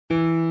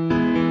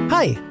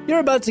Hi, you're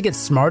about to get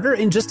smarter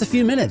in just a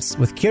few minutes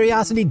with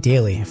Curiosity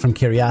Daily from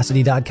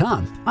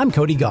Curiosity.com. I'm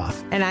Cody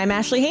Goff. And I'm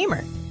Ashley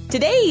Hamer.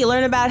 Today, you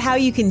learn about how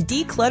you can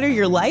declutter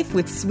your life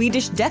with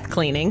Swedish death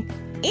cleaning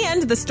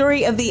and the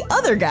story of the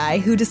other guy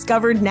who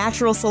discovered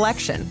natural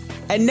selection.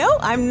 And no,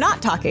 I'm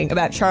not talking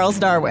about Charles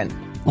Darwin.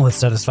 Well, let's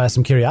satisfy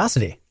some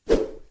curiosity.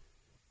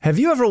 Have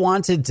you ever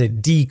wanted to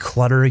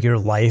declutter your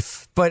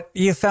life, but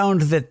you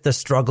found that the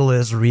struggle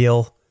is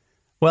real?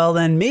 Well,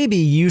 then maybe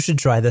you should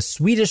try the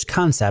Swedish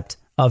concept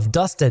of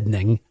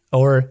döstädning,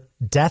 or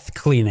death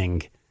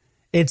cleaning.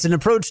 It's an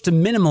approach to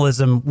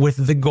minimalism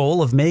with the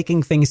goal of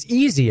making things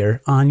easier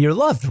on your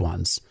loved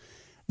ones.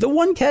 The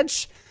one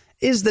catch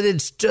is that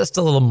it's just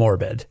a little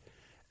morbid.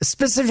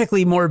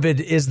 Specifically morbid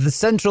is the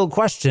central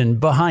question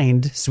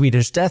behind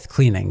Swedish death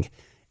cleaning.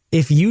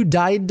 If you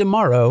died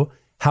tomorrow,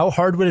 how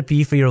hard would it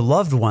be for your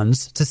loved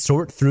ones to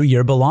sort through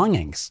your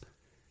belongings?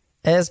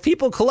 As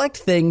people collect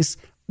things,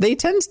 they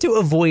tend to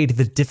avoid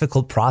the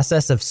difficult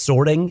process of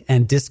sorting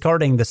and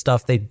discarding the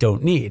stuff they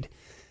don't need.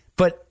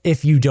 But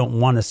if you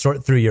don't want to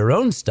sort through your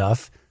own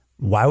stuff,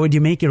 why would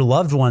you make your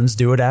loved ones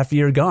do it after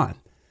you're gone?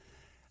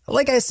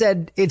 Like I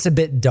said, it's a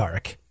bit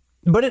dark,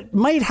 but it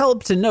might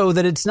help to know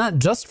that it's not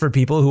just for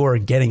people who are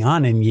getting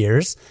on in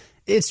years.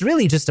 It's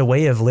really just a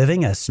way of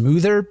living a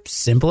smoother,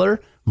 simpler,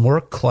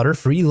 more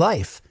clutter-free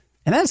life.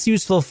 And that's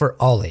useful for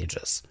all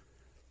ages.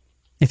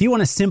 If you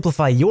want to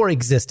simplify your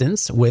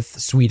existence with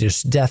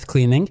Swedish death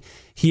cleaning,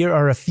 here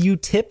are a few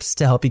tips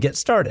to help you get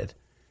started.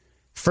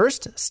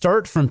 First,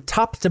 start from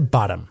top to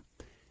bottom.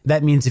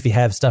 That means if you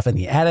have stuff in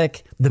the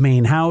attic, the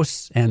main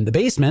house, and the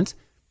basement,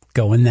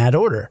 go in that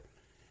order.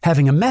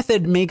 Having a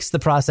method makes the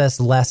process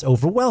less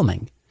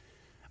overwhelming.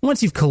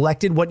 Once you've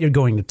collected what you're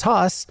going to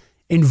toss,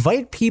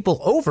 invite people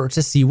over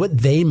to see what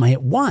they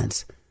might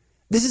want.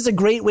 This is a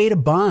great way to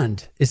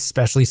bond,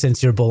 especially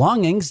since your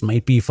belongings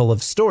might be full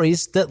of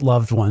stories that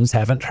loved ones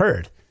haven't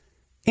heard.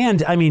 And,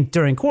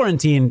 during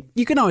quarantine,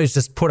 you can always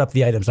just put up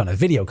the items on a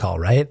video call,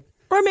 right?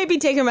 Or maybe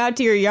take them out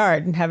to your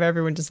yard and have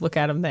everyone just look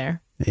at them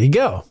there. There you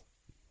go.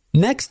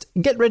 Next,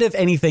 get rid of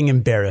anything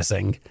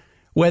embarrassing.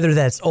 Whether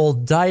that's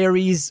old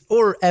diaries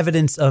or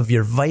evidence of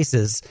your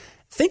vices,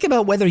 think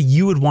about whether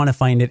you would want to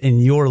find it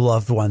in your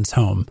loved one's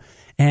home.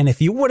 And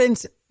if you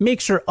wouldn't, make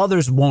sure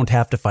others won't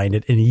have to find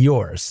it in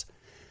yours.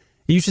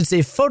 You should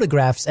save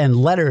photographs and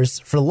letters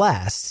for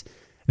last.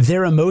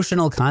 Their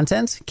emotional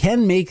content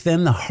can make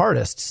them the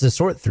hardest to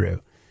sort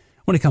through.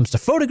 When it comes to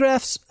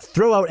photographs,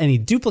 throw out any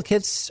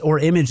duplicates or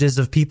images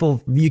of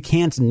people you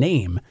can't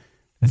name.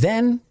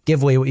 Then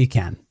give away what you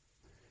can.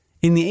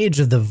 In the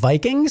age of the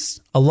Vikings,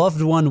 a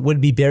loved one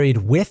would be buried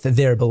with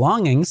their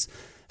belongings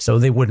so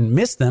they wouldn't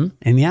miss them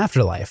in the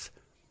afterlife.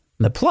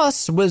 The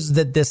plus was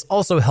that this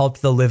also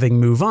helped the living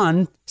move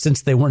on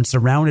since they weren't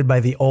surrounded by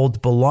the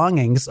old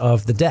belongings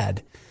of the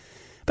dead.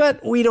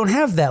 But we don't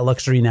have that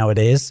luxury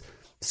nowadays,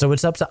 so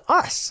it's up to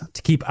us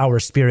to keep our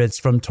spirits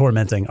from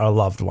tormenting our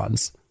loved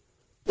ones.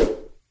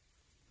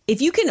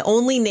 If you can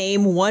only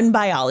name one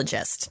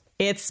biologist,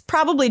 it's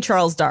probably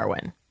Charles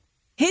Darwin.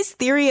 His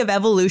theory of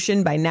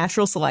evolution by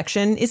natural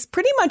selection is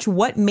pretty much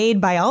what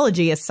made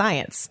biology a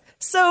science.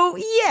 So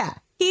yeah,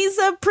 he's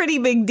a pretty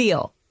big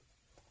deal.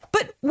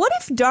 But what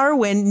if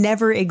Darwin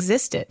never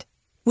existed?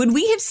 Would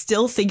we have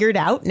still figured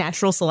out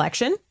natural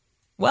selection?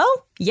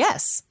 Well,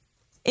 yes.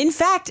 In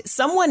fact,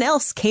 someone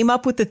else came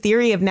up with the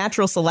theory of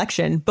natural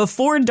selection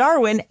before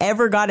Darwin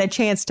ever got a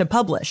chance to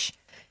publish.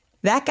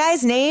 That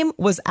guy's name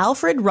was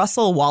Alfred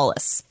Russel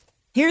Wallace.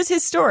 Here's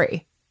his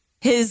story.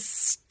 His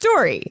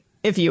story,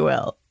 if you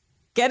will.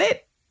 Get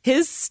it?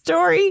 His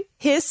story?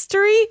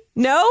 History?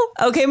 No?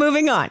 Okay,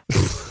 moving on.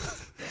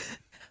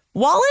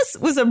 Wallace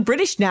was a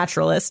British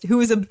naturalist who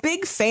was a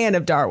big fan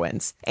of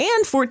Darwin's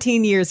and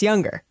 14 years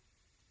younger.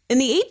 In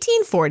the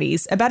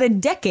 1840s, about a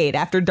decade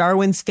after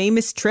Darwin's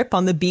famous trip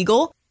on the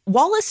Beagle,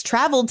 Wallace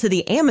traveled to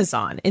the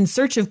Amazon in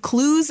search of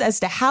clues as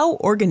to how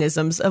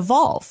organisms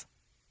evolve.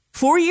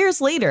 4 years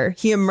later,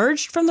 he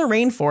emerged from the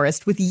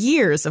rainforest with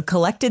years of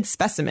collected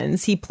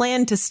specimens he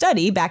planned to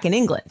study back in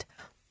England.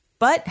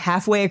 But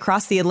halfway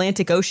across the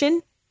Atlantic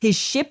Ocean, his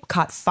ship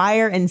caught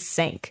fire and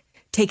sank,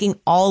 taking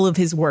all of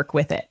his work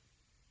with it.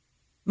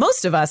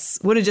 Most of us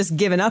would have just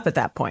given up at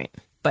that point,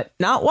 but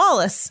not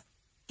Wallace.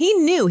 He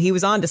knew he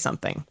was onto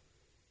something.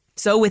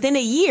 So within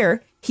a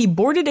year, he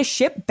boarded a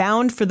ship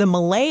bound for the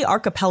Malay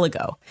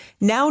Archipelago,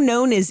 now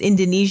known as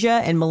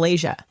Indonesia and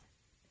Malaysia.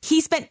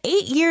 He spent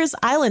 8 years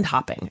island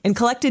hopping and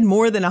collected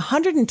more than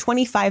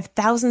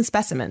 125,000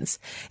 specimens,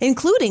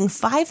 including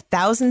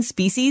 5,000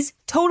 species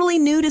totally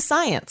new to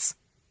science.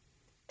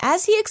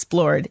 As he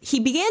explored, he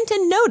began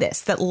to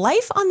notice that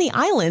life on the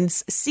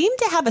islands seemed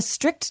to have a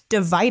strict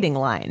dividing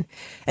line,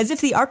 as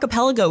if the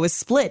archipelago was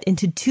split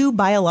into two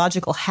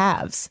biological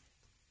halves.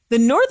 The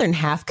northern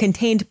half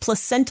contained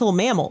placental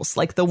mammals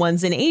like the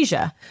ones in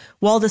Asia,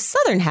 while the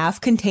southern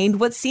half contained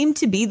what seemed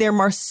to be their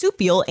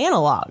marsupial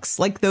analogs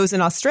like those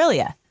in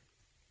Australia.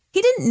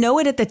 He didn't know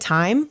it at the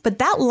time, but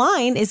that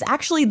line is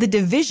actually the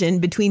division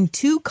between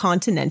two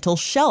continental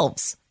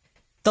shelves.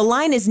 The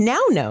line is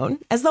now known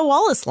as the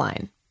Wallace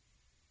Line.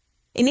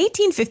 In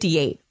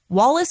 1858,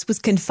 Wallace was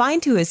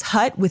confined to his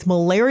hut with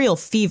malarial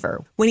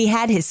fever when he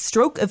had his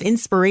stroke of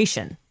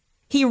inspiration.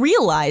 He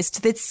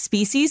realized that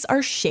species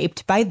are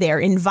shaped by their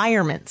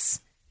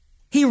environments.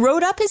 He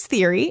wrote up his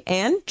theory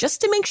and, just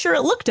to make sure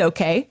it looked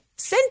okay,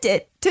 sent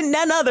it to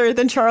none other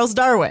than Charles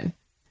Darwin.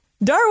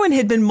 Darwin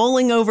had been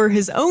mulling over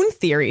his own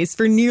theories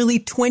for nearly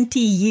 20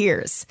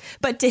 years,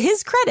 but to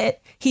his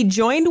credit, he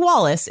joined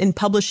Wallace in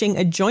publishing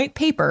a joint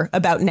paper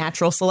about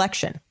natural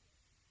selection.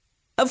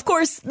 Of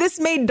course, this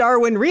made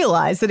Darwin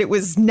realize that it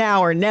was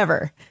now or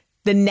never.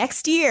 The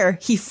next year,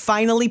 he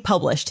finally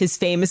published his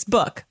famous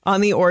book on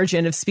the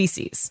origin of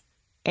species.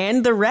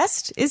 And the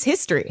rest is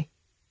history.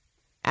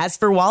 As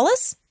for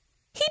Wallace,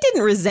 he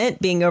didn't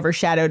resent being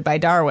overshadowed by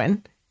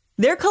Darwin.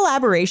 Their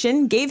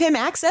collaboration gave him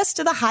access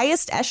to the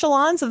highest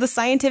echelons of the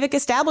scientific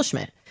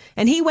establishment,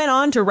 and he went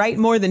on to write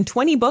more than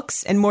 20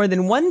 books and more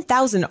than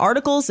 1,000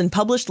 articles and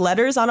published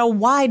letters on a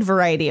wide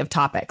variety of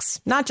topics,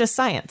 not just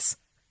science.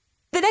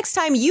 The next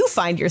time you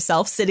find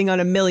yourself sitting on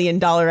 $1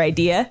 million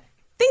idea,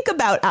 think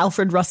about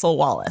Alfred Russel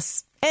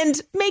Wallace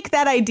and make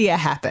that idea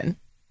happen.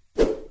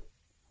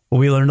 Well,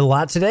 we learned a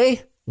lot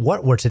today.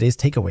 What were today's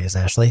takeaways,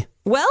 Ashley?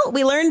 Well,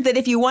 we learned that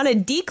if you want to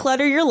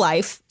declutter your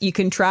life, you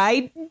can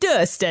try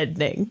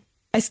döstädning.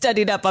 I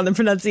studied up on the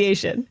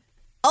pronunciation.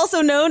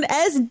 Also known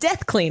as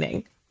death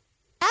cleaning.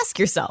 Ask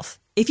yourself,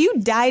 if you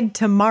died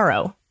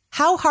tomorrow,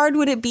 how hard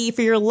would it be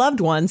for your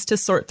loved ones to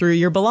sort through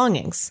your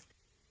belongings?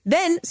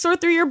 Then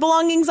sort through your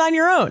belongings on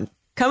your own.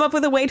 Come up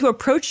with a way to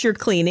approach your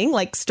cleaning,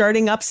 like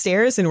starting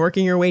upstairs and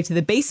working your way to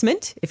the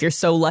basement, if you're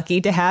so lucky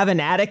to have an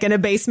attic and a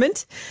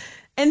basement.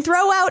 And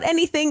throw out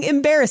anything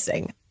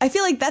embarrassing. I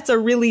feel like that's a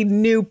really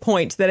new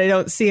point that I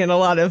don't see in a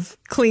lot of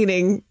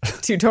cleaning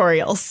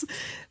tutorials.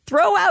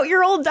 Throw out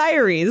your old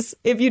diaries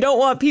if you don't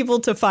want people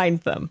to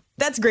find them.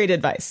 That's great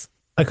advice.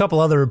 A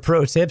couple other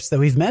pro tips that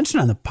we've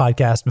mentioned on the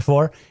podcast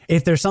before.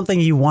 If there's something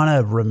you want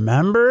to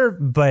remember,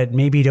 but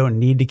maybe you don't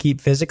need to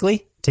keep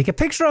physically, take a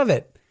picture of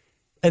it.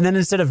 And then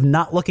instead of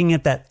not looking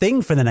at that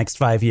thing for the next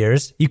 5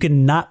 years, you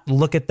can not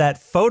look at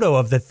that photo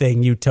of the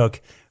thing you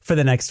took for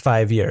the next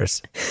 5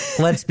 years.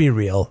 Let's be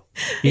real.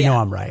 You know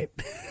I'm right.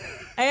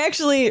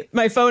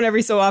 My phone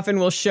every so often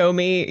will show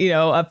me,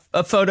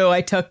 a photo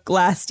I took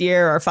last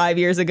year or 5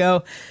 years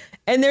ago.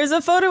 And there's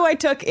a photo I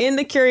took in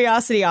the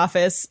Curiosity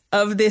office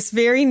of this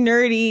very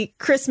nerdy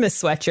Christmas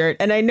sweatshirt.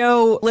 And I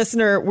know,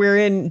 listener, we're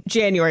in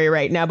January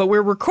right now, but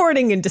we're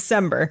recording in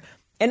December.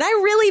 And I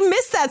really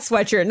miss that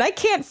sweatshirt and I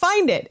can't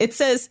find it. It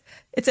says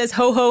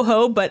ho, ho,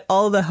 ho, but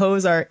all the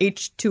ho's are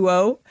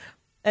H2O.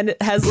 And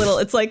it has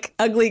it's like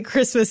ugly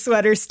Christmas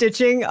sweater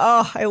stitching.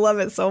 Oh, I love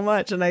it so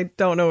much. And I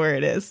don't know where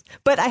it is.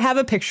 But I have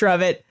a picture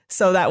of it,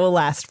 so that will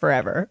last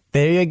forever.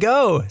 There you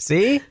go.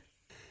 See?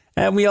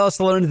 And we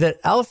also learned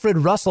that Alfred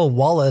Russel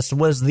Wallace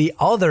was the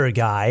other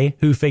guy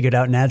who figured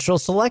out natural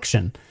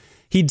selection.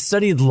 He'd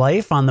studied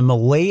life on the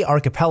Malay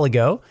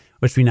archipelago,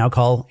 which we now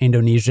call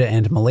Indonesia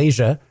and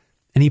Malaysia.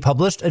 And he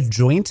published a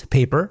joint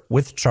paper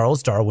with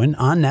Charles Darwin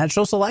on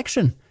natural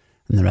selection.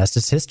 And the rest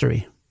is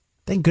history.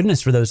 Thank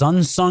goodness for those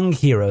unsung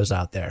heroes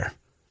out there.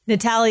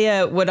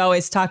 Natalia would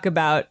always talk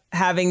about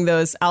having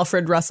those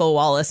Alfred Russel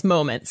Wallace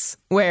moments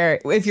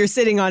where if you're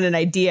sitting on an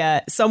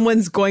idea,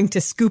 someone's going to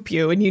scoop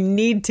you and you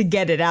need to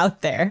get it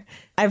out there.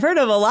 I've heard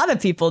of a lot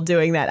of people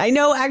doing that. I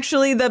know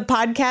actually the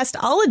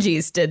podcast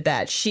Ologies did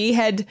that. She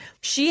had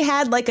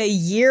like a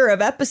year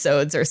of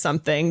episodes or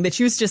something that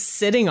she was just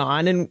sitting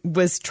on and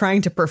was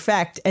trying to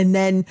perfect. And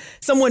then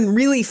someone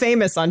really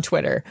famous on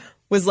Twitter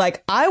was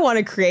like, I want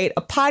to create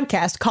a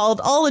podcast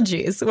called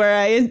Ologies where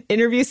I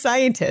interview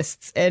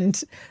scientists. And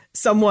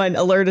someone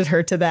alerted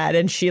her to that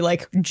and she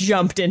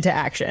jumped into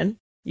action.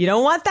 You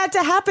don't want that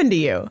to happen to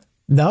you.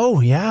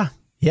 No, yeah.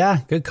 Yeah,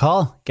 good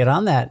call. Get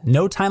on that.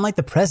 No time like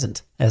the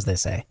present, as they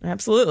say.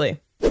 Absolutely.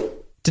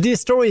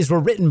 Today's stories were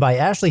written by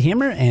Ashley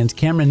Hamer and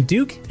Cameron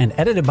Duke and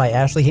edited by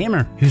Ashley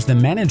Hamer, who's the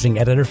managing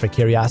editor for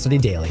Curiosity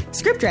Daily.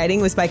 Script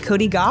writing was by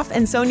Cody Goff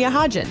and Sonia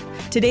Hodgen.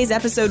 Today's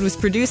episode was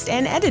produced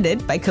and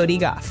edited by Cody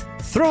Goff.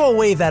 Throw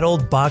away that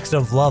old box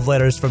of love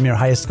letters from your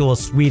high school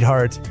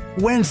sweetheart.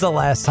 When's the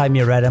last time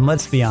you read them?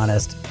 Let's be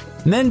honest.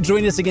 And then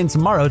join us again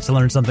tomorrow to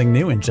learn something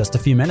new in just a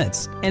few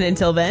minutes. And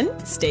until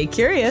then, stay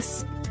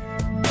curious.